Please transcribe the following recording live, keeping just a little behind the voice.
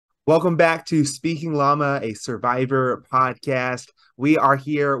Welcome back to Speaking Llama, a Survivor podcast. We are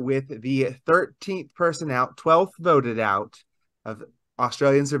here with the 13th person out, 12th voted out of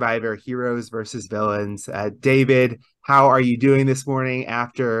Australian Survivor Heroes versus Villains. David, how are you doing this morning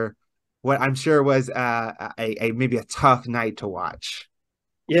after what I'm sure was a maybe a tough night to watch?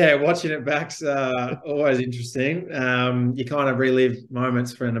 Yeah, watching it back's always interesting. You kind of relive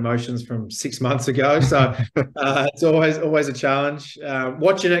moments and emotions from 6 months ago, so it's always a challenge.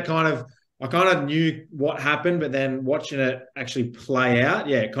 Watching it, I kind of knew what happened, but then watching it actually play out,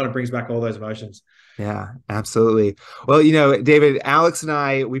 yeah, it kind of brings back all those emotions. Yeah, absolutely. Well, David, Alex and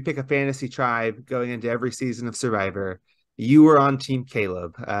I, we pick a fantasy tribe going into every season of Survivor. You were on Team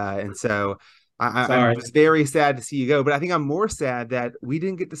Caleb. And so I Sorry. was very sad to see you go, but I think I'm more sad that we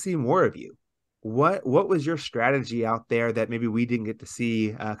didn't get to see more of you. What was your strategy out there that maybe we didn't get to see?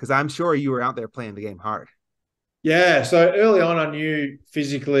 Because I'm sure you were out there playing the game hard. Yeah, so early on, I knew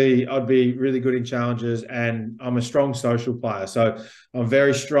physically I'd be really good in challenges, and I'm a strong social player. So I'm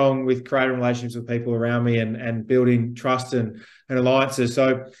very strong with creating relationships with people around me and building trust and alliances.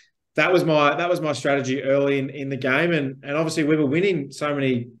 So that was my strategy early in the game, and obviously we were winning so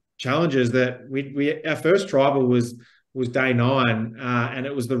many challenges that we our first tribal was day 9, and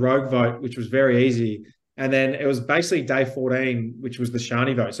it was the rogue vote, which was very easy, and then it was basically day 14, which was the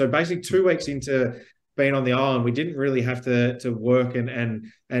Shani vote. So basically 2 weeks into being on the island, we didn't really have to work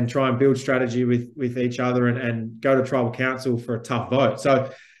and try and build strategy with each other and go to tribal council for a tough vote.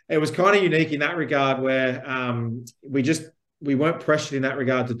 So it was kind of unique in that regard where we weren't pressured in that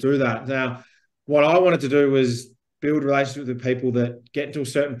regard to do that. Now, what I wanted to do was build relationships with people that get to a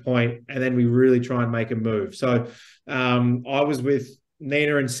certain point and then we really try and make a move. So I was with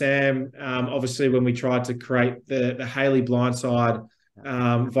Nina and Sam, obviously, when we tried to create the Haley blindside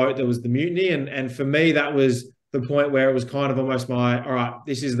vote, that was the mutiny. And for me, that was the point where it was kind of almost all right,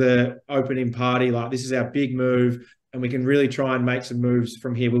 this is the opening party. Like, this is our big move. And we can really try and make some moves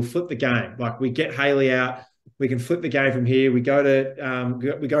from here. We'll flip the game. Like, we get Haley out. We can flip the game from here. We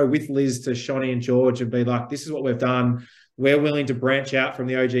go with Liz to Shonny and George and be like, this is what we've done. We're willing to branch out from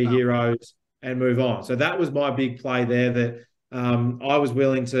the OG Wow. heroes and move on. So that was my big play there, that I was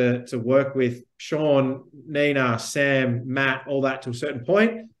willing to work with Sean, Nina, Sam, Matt, all that to a certain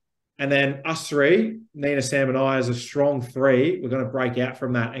point. And then us three, Nina, Sam, and I, as a strong three, we're going to break out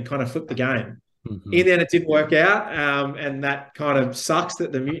from that and kind of flip the game. Mhm. In the end, it didn't work out. And that kind of sucks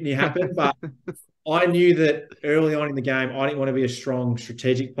that the mutiny happened. But I knew that early on in the game, I didn't want to be a strong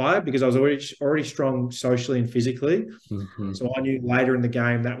strategic player because I was already strong socially and physically. Mhm. So I knew later in the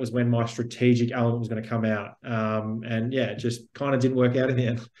game that was when my strategic element was going to come out. And yeah, it just kind of didn't work out in the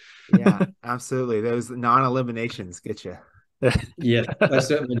end. Yeah, absolutely. Those non-eliminations get you. Yeah, they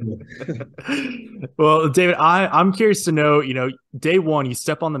certainly do. Well, David, I'm curious to know, day one, you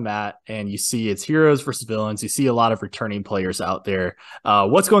step on the mat and you see it's heroes versus villains. You see a lot of returning players out there.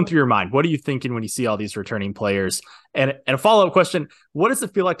 What's going through your mind? What are you thinking when you see all these returning players? And a follow-up question, what does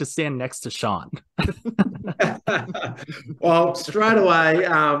it feel like to stand next to Sean? Well, straight away,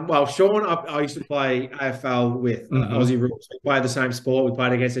 Sean, I used to play AFL with Mm-hmm. Aussie rules. We played the same sport. We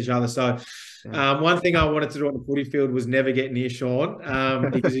played against each other. So Yeah. one thing I wanted to do on the footy field was never get near Sean,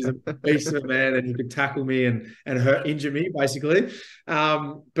 because he's a beast of a man and he could tackle me and injure me, basically.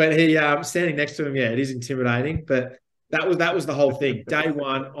 But he standing next to him, yeah, it is intimidating. But that was the whole thing. Day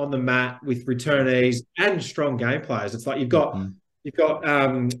one on the mat with returnees and strong game players. It's like Mm-hmm. you've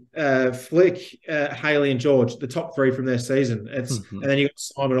got Flick, Haley, and George, the top three from their season. Mm-hmm. And then you got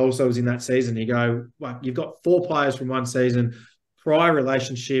Simon also was in that season. You go, well, you've got 4 players from one season, prior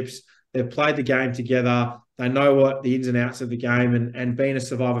relationships. They've played the game together. They know what the ins and outs of the game. And being a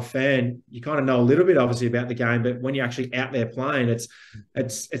Survivor fan, you kind of know a little bit, obviously, about the game. But when you're actually out there playing,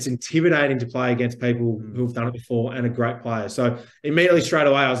 it's intimidating to play against people who've done it before and are great players. So immediately, straight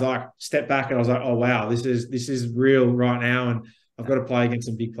away, I was like, step back, and I was like, oh wow, this is real right now, and I've got to play against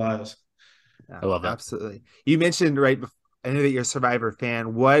some big players. Yeah, I love that. absolutely. You mentioned right before, I know that you're a Survivor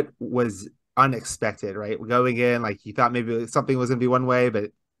fan. What was unexpected, right? Going in, like you thought maybe something was going to be one way,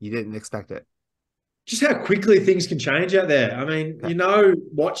 but you didn't expect it. Just how quickly things can change out there. I mean, Okay.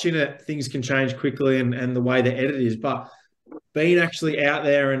 watching it, things can change quickly and the way the edit is, but being actually out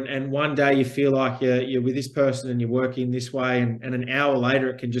there and one day you feel like you're with this person and you're working this way and an hour later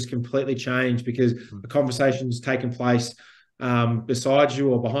it can just completely change because the conversation's taken place beside you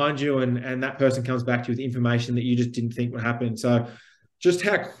or behind you and that person comes back to you with information that you just didn't think would happen. So just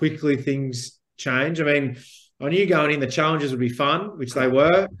how quickly things change. I mean, I knew going in the challenges would be fun, which they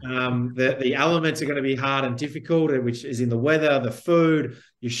were. The elements are going to be hard and difficult, which is in the weather, the food,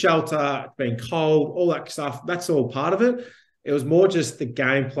 your shelter, being cold, all that stuff. That's all part of it. It was more just the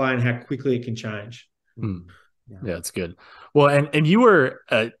gameplay and how quickly it can change. Yeah, it's good. Well, and you were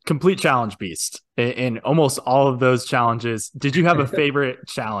a complete challenge beast in almost all of those challenges. Did you have a favorite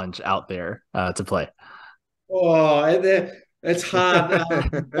challenge out there to play? Oh, it's hard.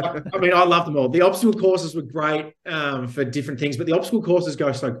 I mean, I love them all. The obstacle courses were great for different things, but the obstacle courses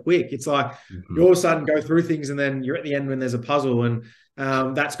go so quick. It's like you all of a sudden go through things and then you're at the end when there's a puzzle. And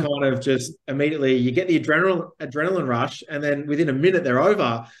that's kind of just immediately you get the adrenaline rush, and then within a minute they're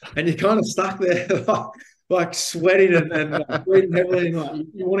over and you're kind of stuck there like sweating and breathing heavily, and like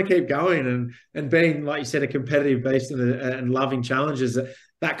you want to keep going and being, like you said, a competitive beast and loving challenges.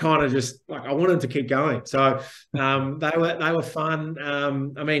 That kind of just like I wanted to keep going. So they were fun.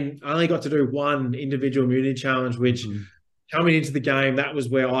 I mean, I only got to do one individual immunity challenge, which coming into the game, that was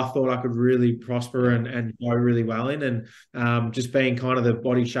where I thought I could really prosper and go really well in. And just being kind of the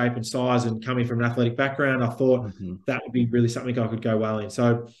body shape and size and coming from an athletic background, I thought that would be really something I could go well in.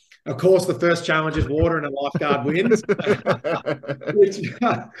 So, of course, the first challenge is water and a lifeguard wins.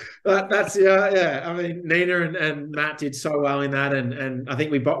 That's yeah. I mean, Nina and Matt did so well in that, and I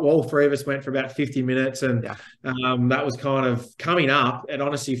think all three of us went for about 50 minutes, and that was kind of coming up. It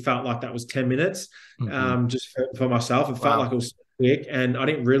honestly felt like that was 10 minutes, just for myself. It felt like it was quick, and I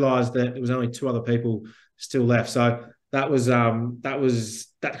didn't realize that there was only 2 other people still left. So that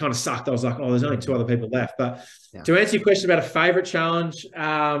kind of sucked. I was like, oh, there's only 2 other people left. But to answer your question about a favorite challenge,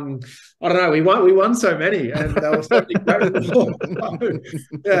 I don't know. We won so many, and they were so incredible.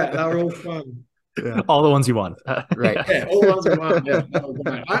 Yeah, they were all fun. Yeah. All the ones you won, right? Yeah, all the ones we won.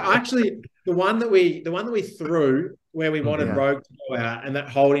 Yeah, I actually the one that we threw where we wanted Rogue to go out, and that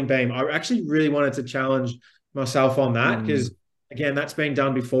holding beam, I actually really wanted to challenge myself on that because. Again, that's been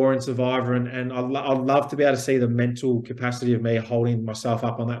done before in Survivor, and I'd love to be able to see the mental capacity of me holding myself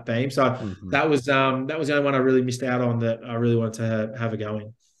up on that beam. So that was the only one I really missed out on that I really wanted to have a go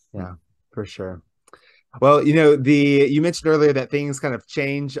in. Yeah, for sure. Well, you mentioned earlier that things kind of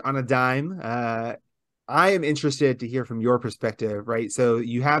change on a dime. I am interested to hear from your perspective, right? So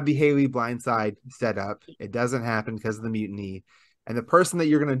you have the Haley blindside set up. It doesn't happen because of the mutiny. And the person that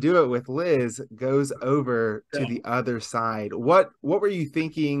you're going to do it with, Liz, goes over to the other side. What were you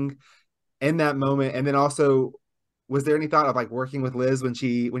thinking in that moment? And then also, was there any thought of like working with Liz when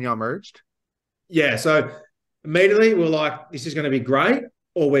y'all merged? Yeah. So immediately we're like, this is going to be great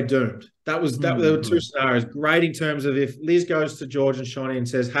or we're doomed. There were 2 scenarios. Great in terms of if Liz goes to George and Shonny and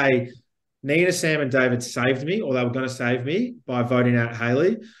says, hey, Nina, Sam, and David saved me, or they were going to save me by voting out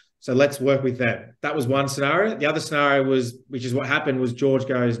Haley. So let's work with them. That was one scenario. The other scenario which is what happened, was George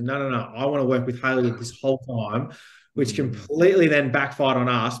goes, no, I want to work with Haley this whole time, which completely then backfired on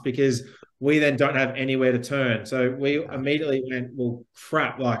us because we then don't have anywhere to turn. So we immediately went, well,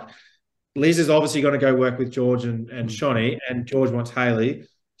 crap, like Liz is obviously going to go work with George and Shonny, and George wants Haley.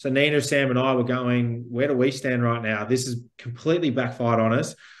 So Nina, Sam, and I were going, where do we stand right now? This is completely backfired on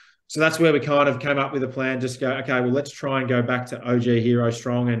us. So that's where we kind of came up with a plan. Just go, okay, well, let's try and go back to OG Hero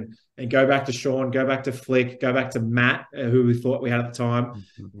Strong and go back to Sean, go back to Flick, go back to Matt, who we thought we had at the time,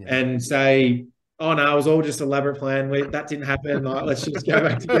 and say, oh, no, it was all just elaborate plan. That didn't happen. Like, let's just go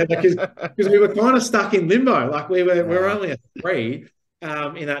back together because we were kind of stuck in limbo. Like we were only a 3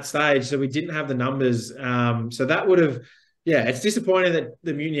 in that stage, so we didn't have the numbers. So that would have, it's disappointing that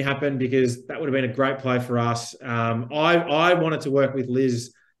the mutiny happened because that would have been a great play for us. I wanted to work with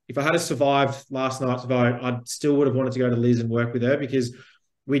Liz. If I had survived last night's vote, I still would have wanted to go to Liz and work with her because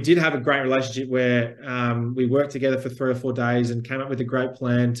we did have a great relationship where we worked together for 3 or 4 days and came up with a great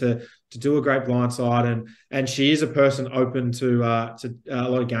plan to do a great blindside. And she is a person open to a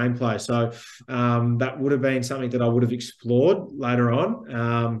lot of gameplay. So that would have been something that I would have explored later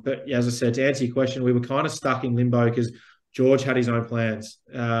on. But as I said, to answer your question, we were kind of stuck in limbo because George had his own plans,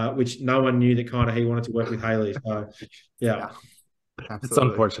 which no one knew that kind of he wanted to work with Haley. So, yeah. Absolutely. It's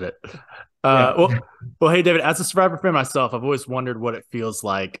unfortunate. Well, hey, David, as a Survivor fan myself, I've always wondered what it feels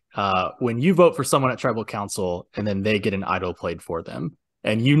like when you vote for someone at Tribal Council and then they get an idol played for them,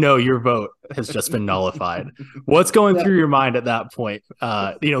 and your vote has just been nullified. What's going through your mind at that point?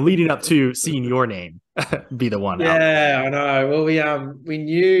 Leading up to seeing your name be the one out. Yeah, I know. Well, we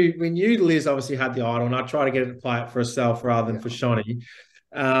knew Liz obviously had the idol, and I tried to get her to play it for herself rather than for Shonny.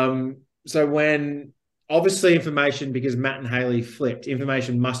 So when obviously information, because Matt and Haley flipped,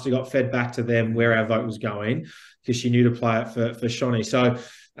 information must have got fed back to them where our vote was going because she knew to play it for Shonny. So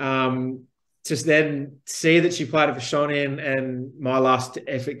just then see that she played it for Shonny and my last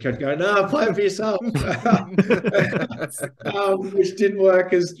effort could go, no, play it for yourself, which didn't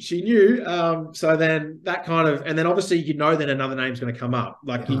work as she knew. So then that kind of, and then obviously then another name's going to come up.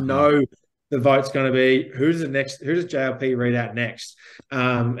 Like, the vote's going to be who does JLP read out next?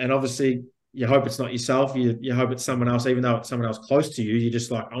 And obviously, you hope it's not yourself. You hope it's someone else, even though it's someone else close to you. You're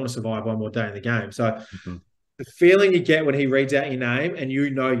just like, I want to survive one more day in the game. So the feeling you get when he reads out your name and you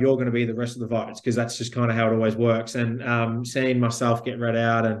know you're going to be the rest of the votes, because that's just kind of how it always works. And seeing myself get read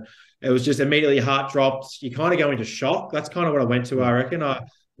out, and it was just immediately your heart dropped. You kind of go into shock. That's kind of what I went to, I reckon.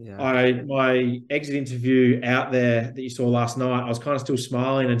 My exit interview out there that you saw last night, I was kind of still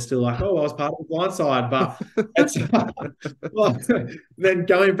smiling and still like, oh, I was part of the blindside. But it's, then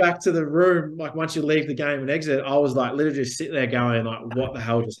going back to the room, like once you leave the game and exit, I was like literally just sitting there going like, what the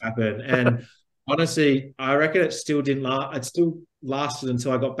hell just happened? And honestly, I reckon it still didn't last. It still lasted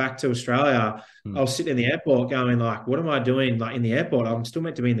until I got back to Australia. I was sitting in the airport going like, what am I doing like in the airport? I'm still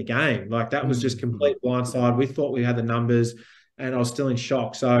meant to be in the game. Like that was just complete blindside. We thought we had the numbers, and I was still in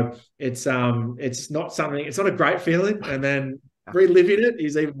shock. So it's not a great feeling. And then reliving it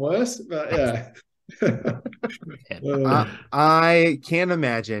is even worse. But yeah. I can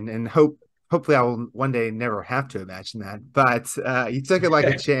imagine, and hopefully I will one day never have to imagine that. But you took it like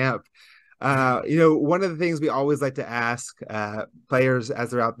a champ. One of the things we always like to ask players as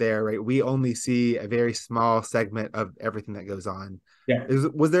they're out there, right? We only see a very small segment of everything that goes on. Yeah.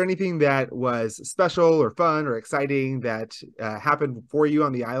 Was there anything that was special or fun or exciting that happened for you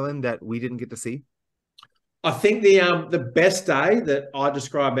on the island that we didn't get to see? I think the best day that I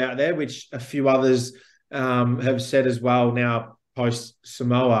describe out there, which a few others have said as well now post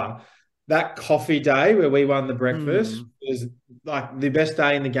Samoa, that coffee day where we won the breakfast was like the best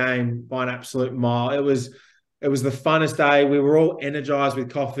day in the game by an absolute mile. It was the funnest day. We were all energized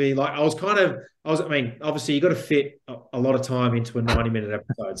with coffee. Like I mean, obviously you got to fit a lot of time into a 90-minute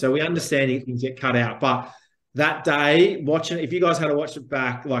episode. So we understand things get cut out, but that day, watching, if you guys had to watch it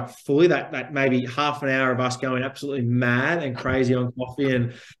back like fully, that maybe half an hour of us going absolutely mad and crazy on coffee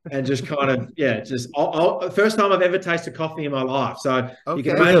and just kind of first time I've ever tasted coffee in my life. So you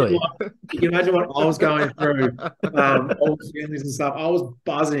can imagine what I was going through, all the feelings and stuff. I was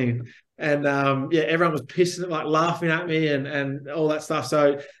buzzing, and everyone was pissing, like laughing at me and all that stuff.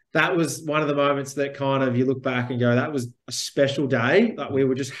 So that was one of the moments that kind of you look back and go, that was a special day. Like we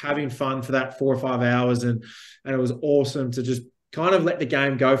were just having fun for that 4 or 5 hours, and it was awesome to just kind of let the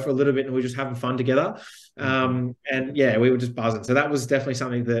game go for a little bit, and we were just having fun together. And we were just buzzing. So that was definitely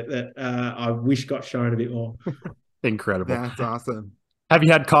something that I wish got shown a bit more. Incredible. That's awesome. Have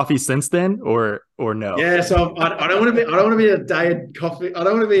you had coffee since then, or no? Yeah, so I don't want to be a day coffee. I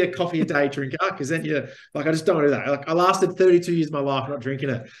don't want to be a coffee a day drinker, because then I just don't do that. Like I lasted 32 years of my life not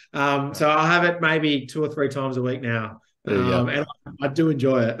drinking it. So I have it maybe 2 or 3 times a week now, and I do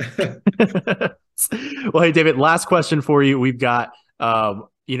enjoy it. Well, hey David, last question for you. We've got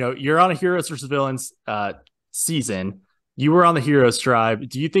you're on a Heroes versus Villains season. You were on the Heroes tribe.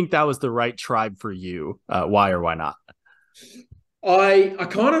 Do you think that was the right tribe for you? Why or why not? I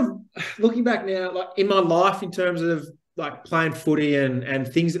kind of, looking back now, like in my life, in terms of like playing footy and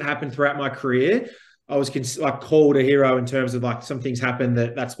things that happened throughout my career, I was called a hero in terms of like some things happened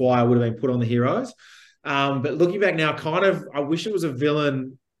that's why I would have been put on the Heroes. But looking back now, kind of, I wish it was a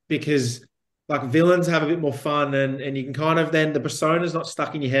villain, because like villains have a bit more fun, and you can kind of, then the persona's not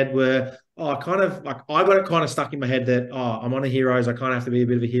stuck in your head where, I got it kind of stuck in my head that, I'm on the Heroes, I kind of have to be a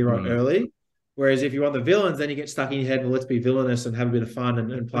bit of a hero early. Whereas if you're on the villains, then you get stuck in your head, well, let's be villainous and have a bit of fun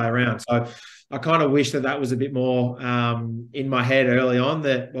and play around. So I kind of wish that was a bit more in my head early on,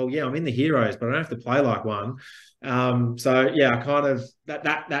 that, well, yeah, I'm in the Heroes, but I don't have to play like one. I kind of,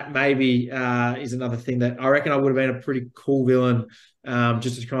 that maybe is another thing that I reckon I would have been a pretty cool villain,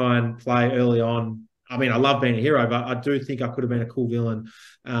 just to try and play early on. I mean, I love being a hero, but I do think I could have been a cool villain,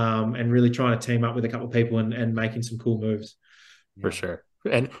 and really trying to team up with a couple of people and making some cool moves. For sure.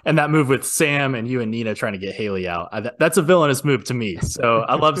 And that move with Sam and you and Nina trying to get Haley out, that's a villainous move to me. So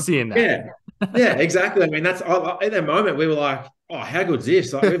I love seeing that. Yeah, exactly. I mean, at that moment we were like, oh, how good's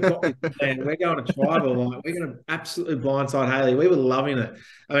this? Like, we've got this plan. We're going to tribal. Like, we're going to absolutely blindside Haley. We were loving it.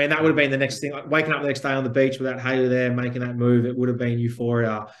 I mean, that would have been the next thing. Like waking up the next day on the beach without Haley there, making that move, it would have been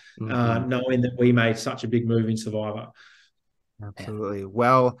euphoria, knowing that we made such a big move in Survivor. Absolutely.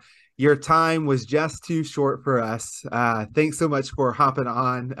 Well, your time was just too short for us. Thanks so much for hopping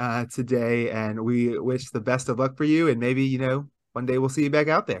on today, and we wish the best of luck for you. And maybe, one day we'll see you back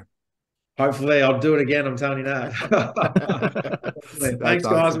out there. Hopefully, I'll do it again. I'm telling you that. Thanks,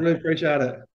 guys. I really appreciate it.